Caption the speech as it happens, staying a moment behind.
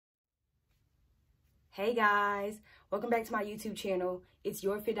Hey guys, welcome back to my YouTube channel. It's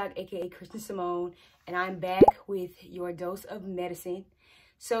YOURFITDOC, aka Kristen Simone, and I'm back with your dose of medicine.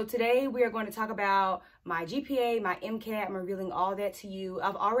 So today we are going to talk about my GPA, my MCAT. I'm revealing all that to you.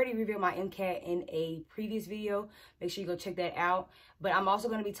 I've already revealed my MCAT in a previous video. Make sure you go check that out. But I'm also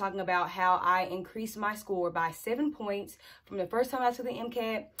going to be talking about how I increased my score by 7 points from the first time I took the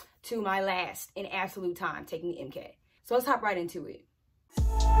MCAT to my last in absolute time taking the MCAT. So let's hop right into it.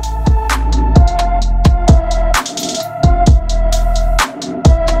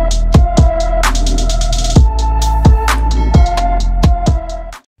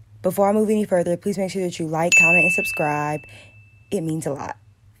 Before I move any further, please make sure that you like, comment, and subscribe. It means a lot.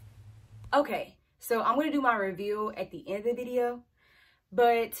 Okay, so I'm going to do my review at the end of the video,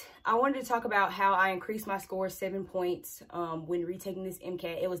 but I wanted to talk about how I increased my score 7 points when retaking this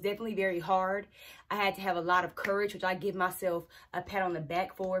MCAT. It was definitely very hard. I had to have a lot of courage, which I give myself a pat on the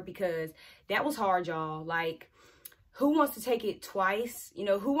back for, because that was hard, y'all. Like, who wants to take it twice? You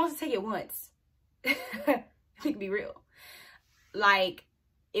know, who wants to take it once? It can be real. Like,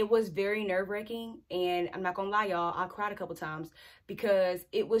 it was very nerve-wracking, and I'm not gonna lie, y'all, I cried a couple times because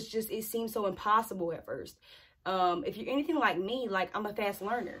it seemed so impossible at first. If you're anything like me, like, I'm a fast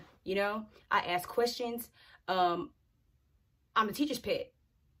learner, you know? I ask questions. I'm the teacher's pet.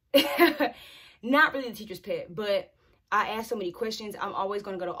 Not really the teacher's pet, but I ask so many questions. I'm always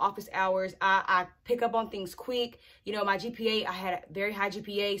going to go to office hours. I pick up on things quick. You know, my GPA, I had a very high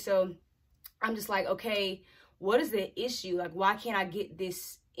GPA, so I'm just like, okay, what is the issue? Like, why can't I get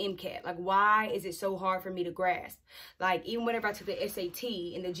this MCAT? Like, why is it so hard for me to grasp? Like, even whenever I took the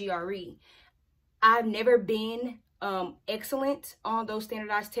SAT and the GRE, I've never been excellent on those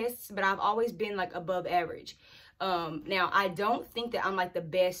standardized tests, but I've always been like above average. Now, I don't think that I'm like the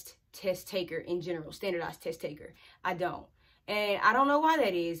best test taker in general, standardized test taker. I don't. And I don't know why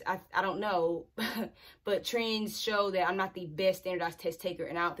that is. I don't know. But trends show that I'm not the best standardized test taker,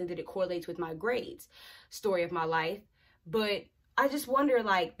 and I don't think that it correlates with my grades. Story of my life. But I just wonder,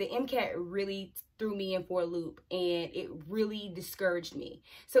 like, the MCAT really threw me in for a loop, and it really discouraged me.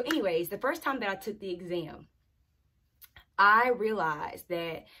 So anyways, the first time that I took the exam, I realized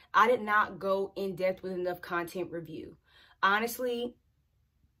that I did not go in depth with enough content review. Honestly,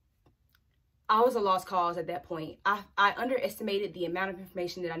 I was a lost cause at that point. I underestimated the amount of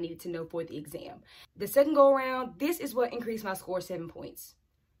information that I needed to know for the exam. The second go around, this is what increased my score 7 points.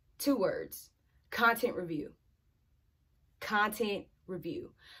 2 words: content review. Content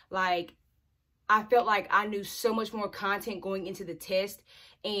review. Like, I felt like I knew so much more content going into the test,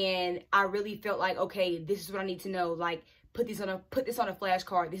 and I really felt like, okay, this is what I need to know. Like, put this on a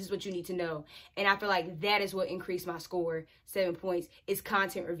flashcard. This is what you need to know. And I feel like that is what increased my score 7 points, is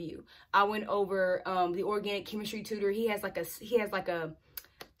content review. I went over the organic chemistry tutor. He has like a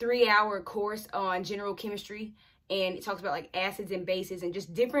 3-hour course on general chemistry, and it talks about like acids and bases and just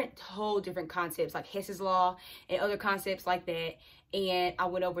whole different concepts like Hess's law and other concepts like that. And I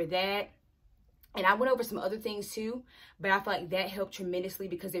went over that. And I went over some other things too, but I feel like that helped tremendously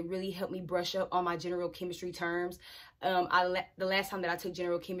because it really helped me brush up on my general chemistry terms. The last time that I took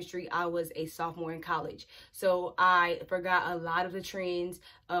general chemistry, I was a sophomore in college. So I forgot a lot of the trends.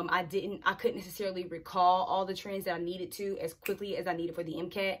 I couldn't necessarily recall all the trends that I needed to as quickly as I needed for the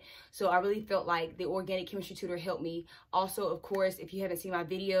MCAT. So I really felt like the organic chemistry tutor helped me. Also, of course, if you haven't seen my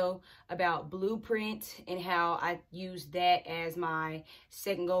video about Blueprint and how I used that as my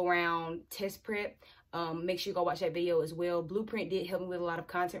second go round test prep, make sure you go watch that video as well. Blueprint did help me with a lot of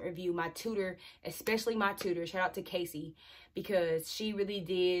content review. My tutor, especially my tutor, shout out to Casey, because she really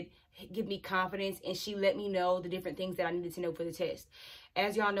did give me confidence, and she let me know the different things that I needed to know for the test.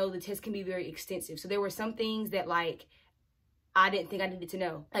 As y'all know, the test can be very extensive. So there were some things that, like, I didn't think I needed to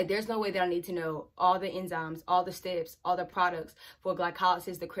know. Like, there's no way that I need to know all the enzymes, all the steps, all the products for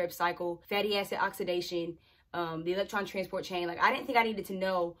glycolysis, the Krebs cycle, fatty acid oxidation, the electron transport chain. Like, I didn't think I needed to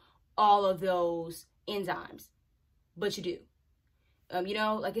know all of those enzymes, but you do. You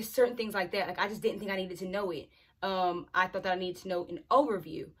know, like, it's certain things like that. Like, I just didn't think I needed to know it. I thought that I needed to know an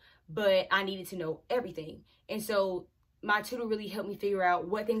overview, but I needed to know everything. And so my tutor really helped me figure out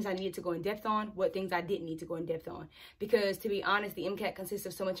what things I needed to go in depth on, what things I didn't need to go in depth on. Because, to be honest, the MCAT consists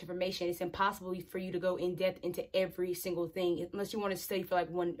of so much information, it's impossible for you to go in depth into every single thing unless you want to study for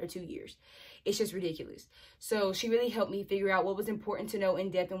like 1 or 2 years. It's just ridiculous. So she really helped me figure out what was important to know in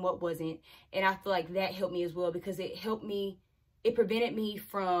depth and what wasn't. And I feel like that helped me as well, because it prevented me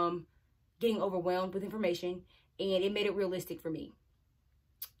from getting overwhelmed with information, and it made it realistic for me.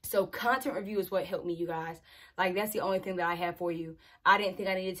 So content review is what helped me, you guys. Like, that's the only thing that I have for you. I didn't think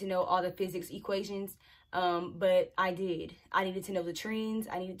I needed to know all the physics equations. But I did. I needed to know the trends.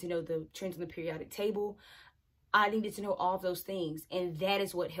 I needed to know the trends on the periodic table. I needed to know all of those things, and that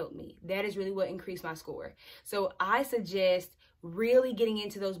is what helped me. That is really what increased my score. So I suggest really getting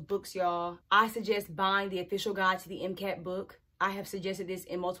into those books, y'all. I suggest buying the official guide to the MCAT book. I have suggested this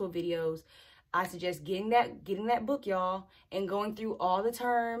in multiple videos. I suggest getting that book, y'all, and going through all the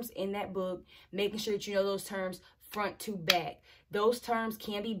terms in that book, making sure that you know those terms front to back. Those terms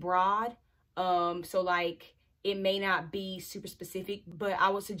can be broad, so like it may not be super specific, but I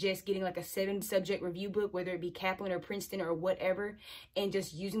would suggest getting like a 7-subject review book, whether it be Kaplan or Princeton or whatever, and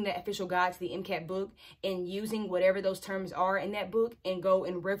just using the official guide to the MCAT book and using whatever those terms are in that book and go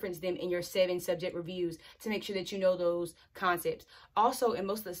and reference them in your 7-subject reviews to make sure that you know those concepts. Also, in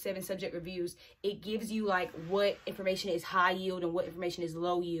most of the 7-subject reviews, it gives you like what information is high yield and what information is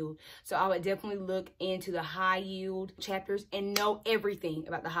low yield. So I would definitely look into the high yield chapters and know everything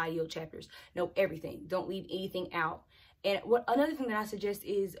about the high yield chapters. Know everything. Don't leave anything out. And another thing that I suggest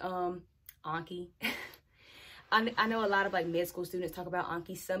is Anki. I know a lot of like med school students talk about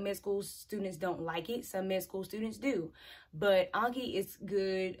Anki. Some med school students don't like it. Some med school students do. But Anki is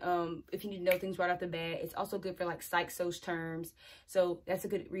good if you need to know things right off the bat. It's also good for like psych-soc terms. So that's a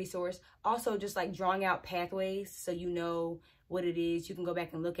good resource. Also, just like drawing out pathways so you know what it is. You can go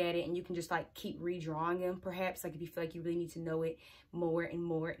back and look at it, and you can just like keep redrawing them perhaps, like if you feel like you really need to know it more and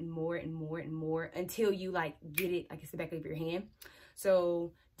more and more and more and more until you like get it like it's the back of your hand.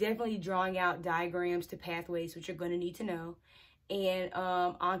 So definitely drawing out diagrams to pathways, which you're going to need to know. And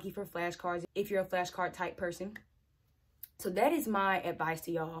Anki for flashcards if you're a flashcard type person. So that is my advice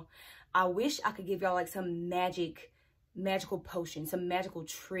to y'all. I wish I could give y'all like some magical potion, some magical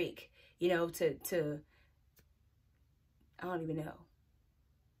trick, you know, to I don't even know.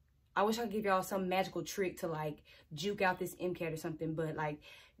 I wish I could give y'all some magical trick to like juke out this MCAT or something, but like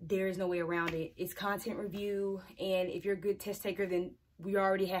there is no way around it. It's content review, and if you're a good test taker, then we're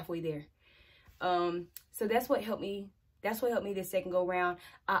already halfway there. So that's what helped me. That's what helped me this second go round.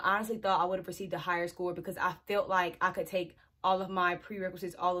 I honestly thought I would have received a higher score because I felt like I could take all of my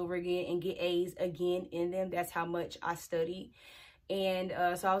prerequisites all over again and get A's again in them. That's how much I studied. And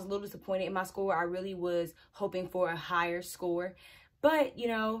so I was a little disappointed in my score. I really was hoping for a higher score. But, you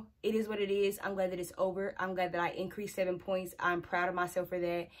know, it is what it is. I'm glad that it's over. I'm glad that I increased 7 points. I'm proud of myself for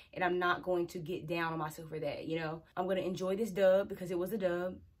that. And I'm not going to get down on myself for that, you know. I'm going to enjoy this dub because it was a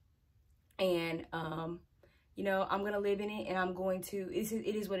dub. And, you know, I'm going to live in it. And I'm going to, it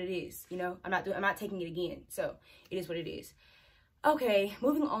is what it is, you know. I'm not taking it again. So it is what it is. Okay,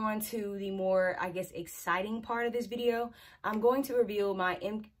 moving on to the more, I guess, exciting part of this video. I'm going to reveal my,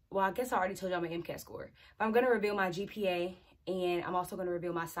 well, I guess I already told y'all my MCAT score. But I'm going to reveal my GPA, and I'm also going to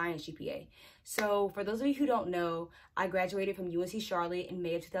reveal my science GPA. So for those of you who don't know, I graduated from UNC Charlotte in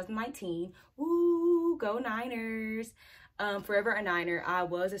May of 2019. Woo, go Niners. Forever a Niner. I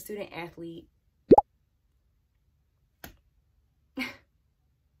was a student athlete.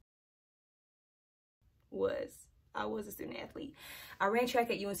 I was a student athlete. I ran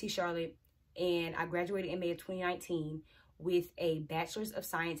track at UNC Charlotte, and I graduated in May of 2019 with a bachelor's of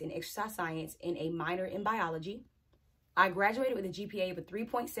science in exercise science and a minor in biology. I graduated with a GPA of a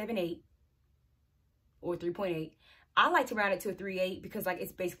 3.78 or 3.8. I like to round it to a 3.8 because like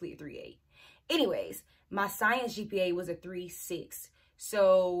it's basically a 3.8. Anyways, my science GPA was a 3.6.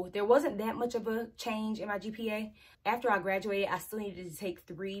 So there wasn't that much of a change in my GPA. After I graduated, I still needed to take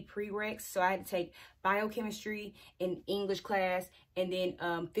 3 prereqs. So I had to take biochemistry in English class and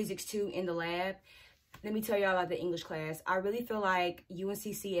then physics 2 in the lab. Let me tell y'all about the English class. I really feel like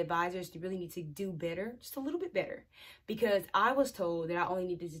UNCC advisors really need to do better, just a little bit better. Because I was told that I only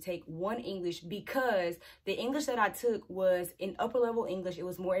needed to take 1 English because the English that I took was in upper level English. It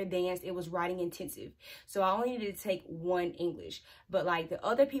was more advanced. It was writing intensive. So I only needed to take 1 English. But like the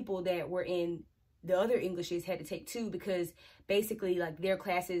other people that were in the other Englishes had to take 2 because basically like their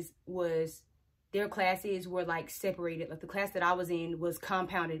classes were like separated. Like the class that I was in was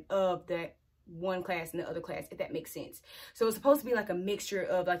compounded of that one class and the other class, if that makes sense. So it's supposed to be like a mixture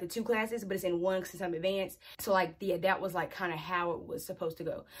of like the 2 classes, but it's in one since I'm advanced. So like that was like kind of how it was supposed to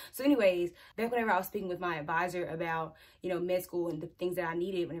go. So anyways, back whenever I was speaking with my advisor about, you know, med school and the things that I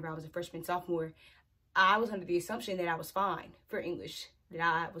needed whenever I was a freshman, sophomore, I was under the assumption that I was fine for English, that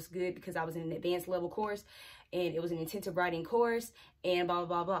I was good because I was in an advanced level course and it was an intensive writing course and blah,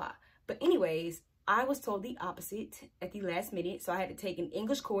 blah, blah, blah. But anyways, I was told the opposite at the last minute. So I had to take an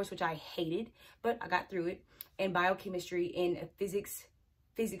English course, which I hated, but I got through it, and biochemistry and physics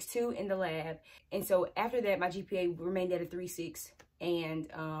 2 in the lab. And so after that, my GPA remained at a 3.6 and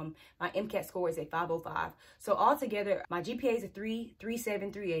my MCAT score is a 5.05. So altogether, my GPA is a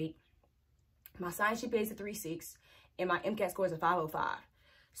 3.7, 3.8. My science GPA is a 3.6, and my MCAT score is a 5.05.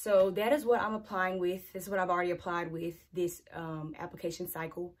 So that is what I'm applying with. This is what I've already applied with this application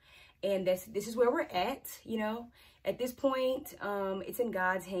cycle. And this is where we're at, you know. At this point, it's in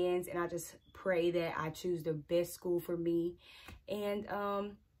God's hands, and I just pray that I choose the best school for me. And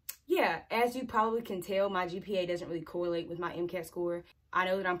yeah, as you probably can tell, my GPA doesn't really correlate with my MCAT score. I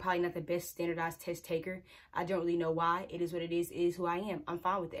know that I'm probably not the best standardized test taker. I don't really know why. It is what it is who I am. I'm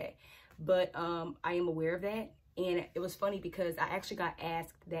fine with that. But I am aware of that. And it was funny because I actually got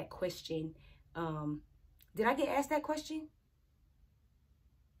asked that question. Did I get asked that question?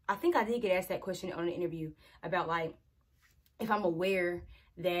 I think I did get asked that question on an interview about, like, if I'm aware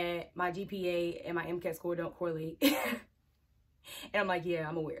that my GPA and my MCAT score don't correlate. And I'm like, yeah,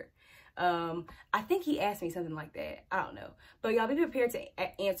 I'm aware. I think he asked me something like that. I don't know. But y'all be prepared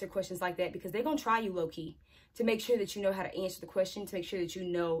to answer questions like that, because they're going to try you low-key to make sure that you know how to answer the question, to make sure that you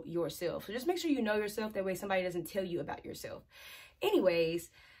know yourself. So just make sure you know yourself. That way somebody doesn't tell you about yourself. Anyways,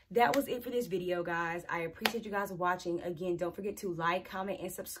 that was it for this video, guys. I appreciate you guys watching. Again, don't forget to like, comment,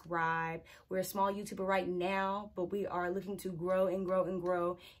 and subscribe. We're a small YouTuber right now, but we are looking to grow and grow and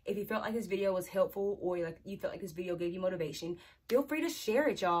grow. If you felt like this video was helpful, or like you felt like this video gave you motivation, feel free to share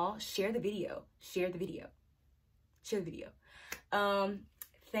it, y'all. Share the video. Share the video. Share the video.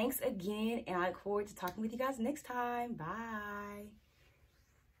 Thanks again, and I look forward to talking with you guys next time. Bye.